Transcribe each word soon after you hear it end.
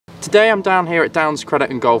Today I'm down here at Downes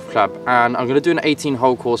Crediton Golf Club and I'm going to do an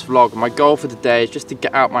 18-hole course vlog. My goal for today is just to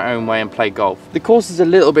get out my own way and play golf. The course is a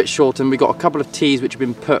little bit shortened. We've got a couple of tees which have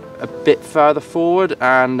been put a bit further forward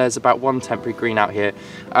and there's about one temporary green out here.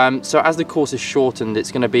 So as the course is shortened, it's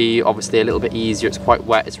going to be obviously a little bit easier. It's quite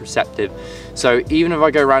wet, it's receptive. So even if I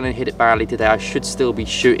go around and hit it badly today, I should still be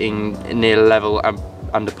shooting near level and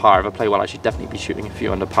under par. If I play well, I should definitely be shooting a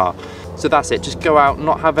few under par. So that's it, just go out,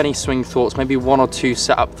 not have any swing thoughts, maybe one or two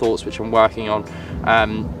setup thoughts which I'm working on,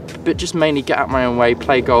 but just mainly get out my own way,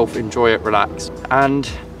 play golf, enjoy it, relax, and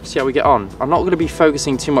see how we get on. I'm not going to be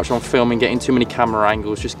focusing too much on filming, getting too many camera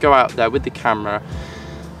angles, just go out there with the camera,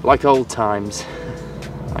 like old times,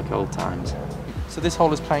 like old times. So this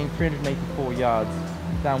hole is playing 384 yards,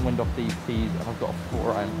 downwind off these tees, and I've got a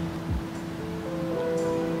 4-iron.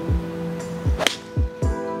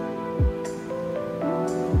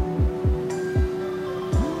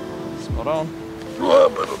 On.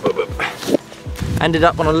 Ended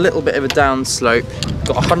up on a little bit of a down slope,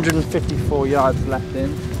 got 154 yards left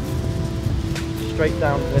in, straight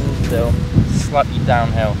downwind still, slightly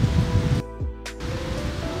downhill.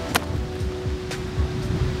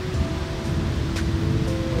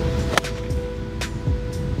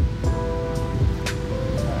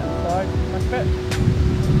 Side, my fit.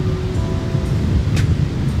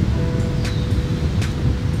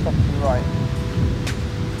 Top to the right.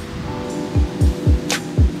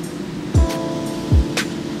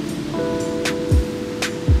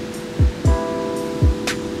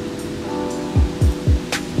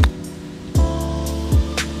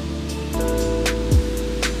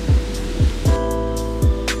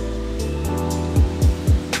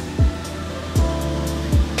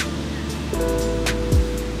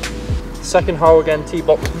 Second hole again, tee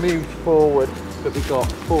box moved forward, but we've got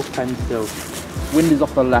 410 still. Wind is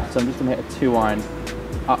off the left, so I'm just going to hit a 2-iron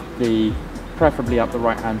up the, preferably up the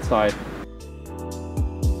right hand side.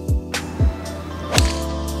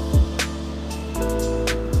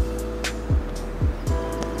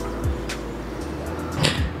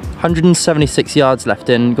 $176 yards left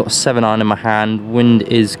in, got a 7-iron in my hand. Wind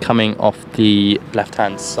is coming off the left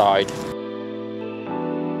hand side.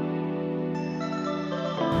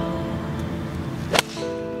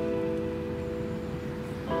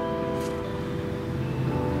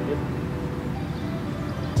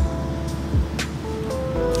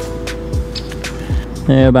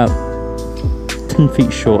 Yeah, about 10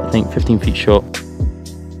 feet short, I think, 15 feet short.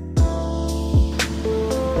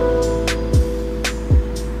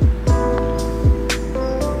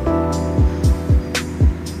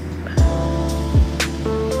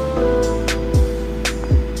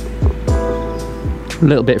 A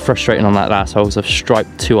little bit frustrating on that last hole, so I've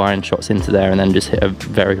striped 2 iron shots into there and then just hit a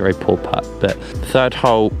very, very poor putt. But third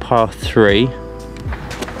hole, par 3. So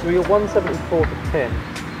we got 174 to pin.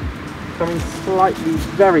 Coming slightly,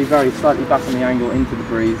 very, very slightly back on the angle into the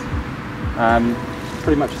breeze.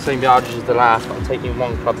 Pretty much the same yardage as the last, but I'm taking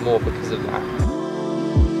one club more because of that.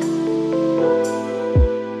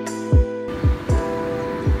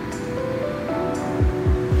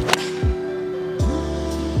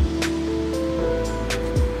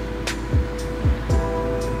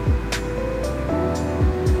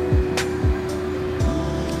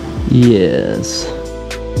 Yes.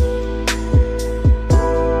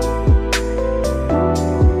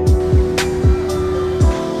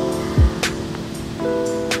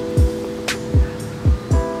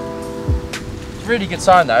 Really good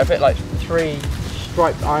sign though. I've hit like 3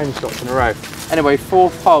 striped iron shots in a row. Anyway,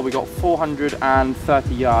 fourth hole, we got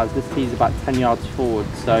 430 yards. This tee's about 10 yards forward,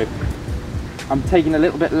 so I'm taking a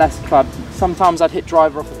little bit less club. Sometimes I'd hit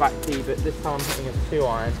driver off the back tee, but this time I'm hitting a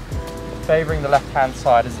 2-iron, favouring the left-hand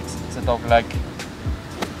side as it's a dog leg.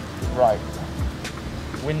 Right.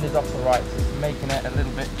 Wind is off the right, so it's making it a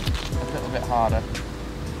little bit harder.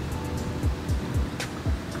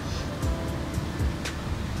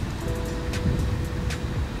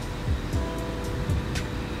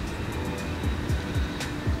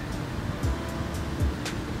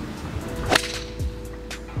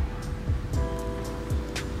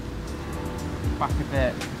 Back a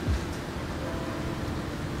bit.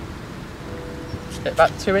 Get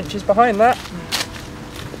about 2 inches behind that.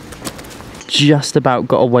 Just about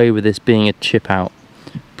got away with this being a chip out,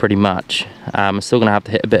 pretty much. I'm still going to have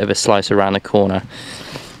to hit a bit of a slice around the corner.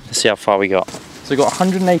 Let's see how far we got. So we got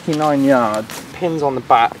 189 yards, pins on the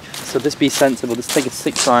back, so this be sensible. Let's take a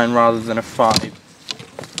 6-iron rather than a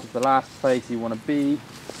 5. The last place you want to be,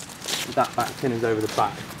 that back pin is over the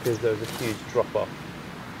back because there's a huge drop off.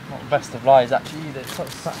 Not the best of lies actually either, it's sort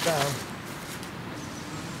of sat down.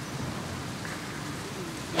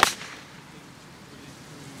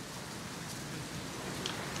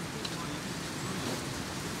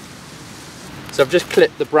 So I've just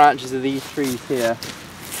clipped the branches of these trees here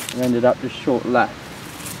and ended up just short left.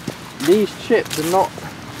 These chips are not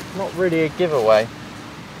really a giveaway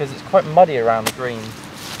because it's quite muddy around the green.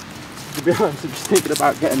 To be honest, I'm just thinking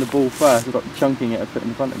about getting the ball first. I've got chunking it a foot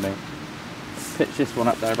in front of me. Pitch this one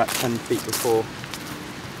up there about 10 feet before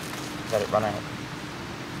let it run out.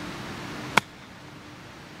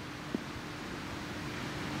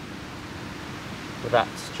 But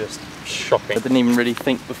that's just shocking. I didn't even really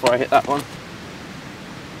think before I hit that one.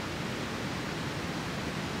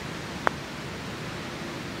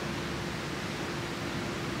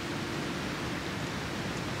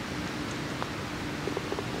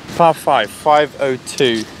 Par 5,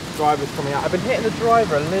 502. Driver's coming out. I've been hitting the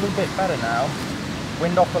driver a little bit better now.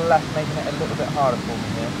 Wind off the left, making it a little bit harder for me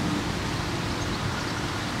here.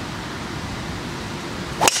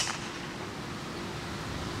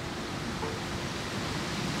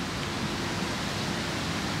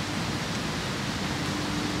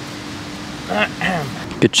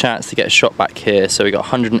 Good chance to get a shot back here. So we got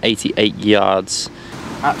 188 yards.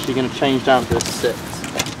 Actually going to change down to a 6.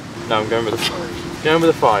 No, I'm going with a 5. Going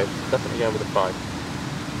with a 5. Definitely going with a 5.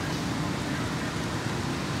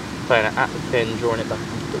 Playing it at the pin, drawing it back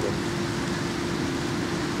into the wind.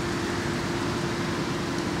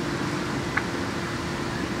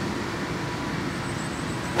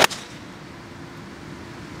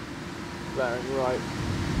 Bearing right.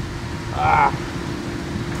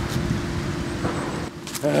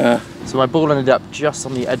 So my ball ended up just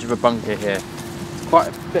on the edge of a bunker here. It's quite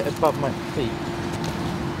a bit above my feet.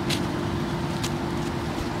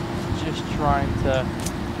 Just trying to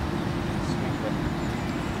sweep it.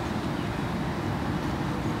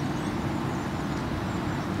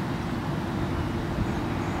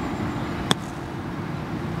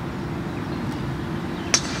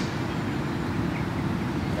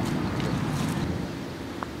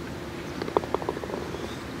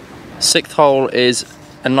 Sixth hole is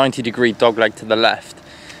a 90-degree dogleg to the left.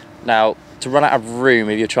 Now, to run out of room,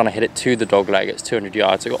 if you're trying to hit it to the dogleg, it's 200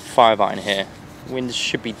 yards. I've got 5-iron here. Wind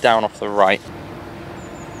should be down off the right.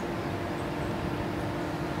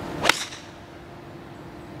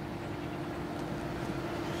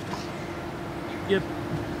 Yep.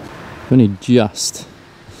 Only just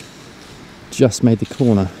made the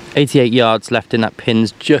corner. 88 yards left in that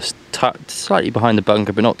pin's just tucked slightly behind the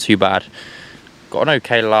bunker, but not too bad. Got an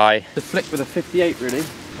okay lie. The flick with a 58 really.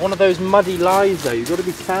 One of those muddy lies though, you've got to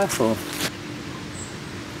be careful.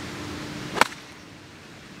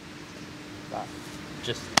 That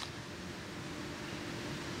just...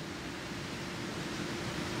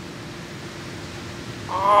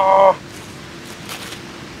 Oh!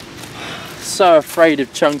 So afraid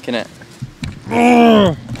of chunking it.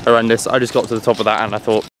 Horrendous. I just got to the top of that and I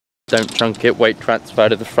thought, don't chunk it, weight transfer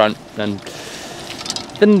to the front, and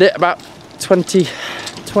thinned it about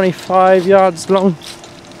 25 yards long.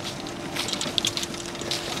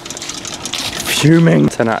 Fuming.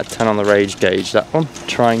 10 out of 10 on the rage gauge, that one.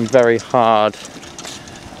 Trying very hard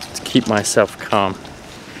to keep myself calm.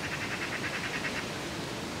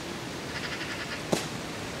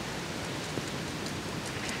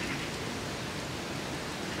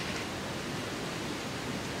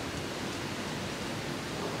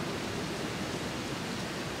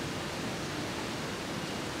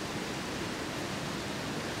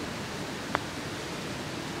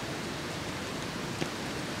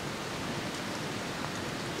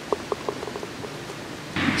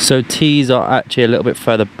 So tees are actually a little bit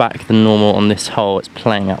further back than normal on this hole. It's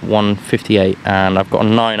playing at 158 and I've got a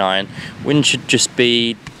 9-iron. Wind should just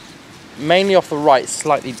be mainly off the right,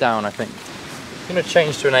 slightly down I think. I'm going to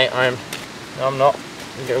change to an 8-iron. No, I'm not.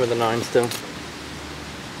 I'm going with a 9 still.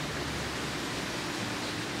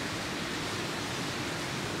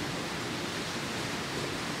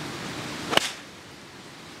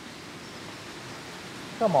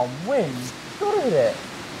 Come on, wind. Got to hit it.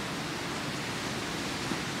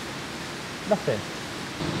 Nothing.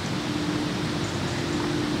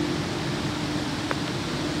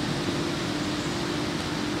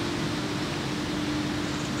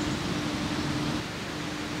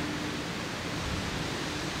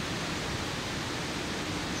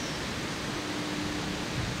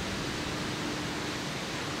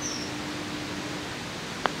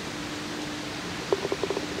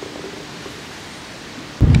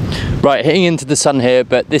 Right, hitting into the sun here,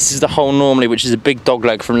 but this is the hole normally, which is a big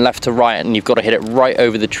dogleg from left to right, and you've got to hit it right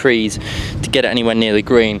over the trees to get it anywhere near the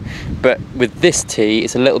green. But with this tee,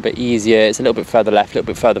 it's a little bit easier, it's a little bit further left, a little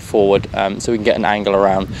bit further forward, so we can get an angle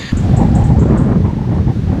around.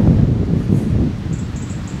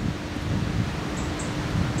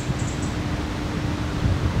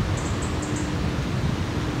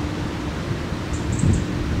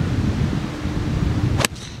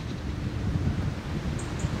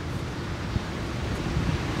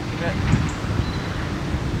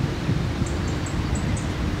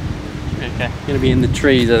 Okay. Gonna be in the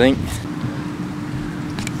trees, I think.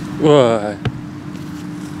 Whoa.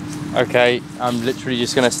 Okay, I'm literally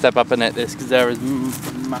just gonna step up and net this because there is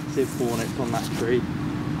massive hornets on that tree,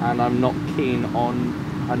 and I'm not keen on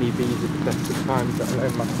honeybees at the best of times, let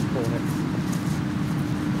alone massive hornets.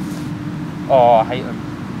 Oh, I hate them.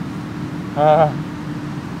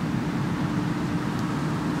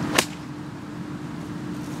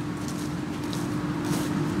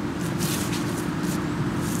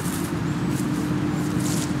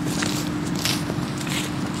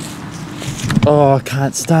 Oh, I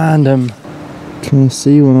can't stand them. Can you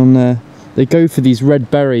see one on there? They go for these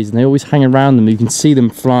red berries and they always hang around them. You can see them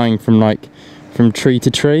flying from tree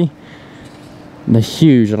to tree. And they're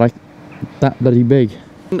huge, they're like that bloody big.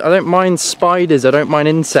 I don't mind spiders, I don't mind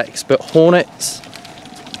insects, but hornets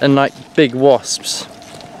and like big wasps,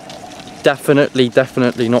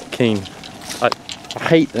 definitely not keen. I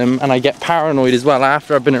hate them, and I get paranoid as well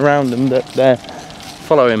after I've been around them that they're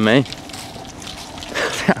following me.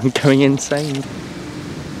 I'm going insane.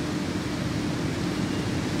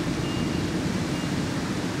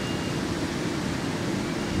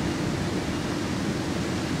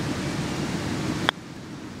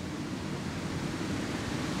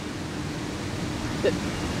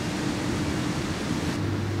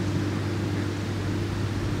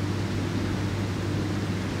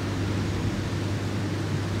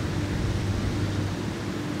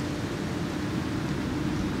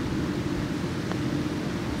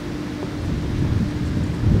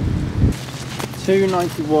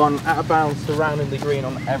 .291 out of bounds, surrounding the green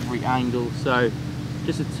on every angle, so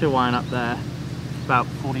just a 2-iron up there, about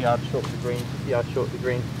 40 yards short of the green, 50 yards short of the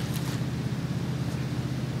green.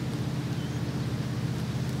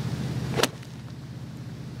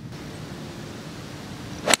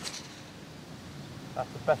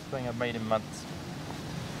 That's the best swing I've made in months.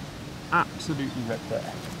 Absolutely ripped it.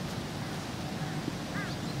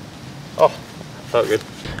 Oh, felt good.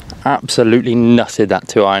 Absolutely nutted that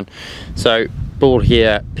 2-iron. So ball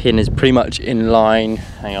here, pin is pretty much in line,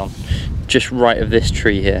 hang on, just right of this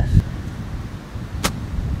tree here.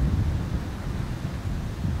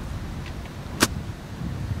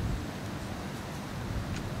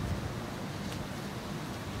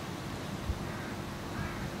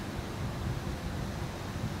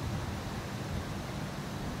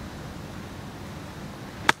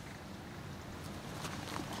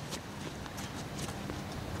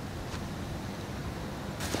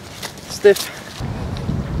 Stiff.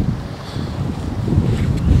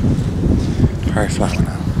 Very flat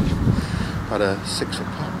now. Had a 6-foot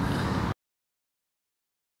putt.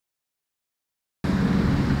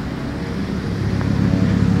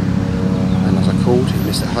 And as I called, he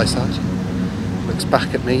missed it high side. Looks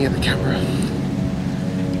back at me at the camera.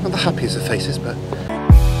 Not the happiest of faces, but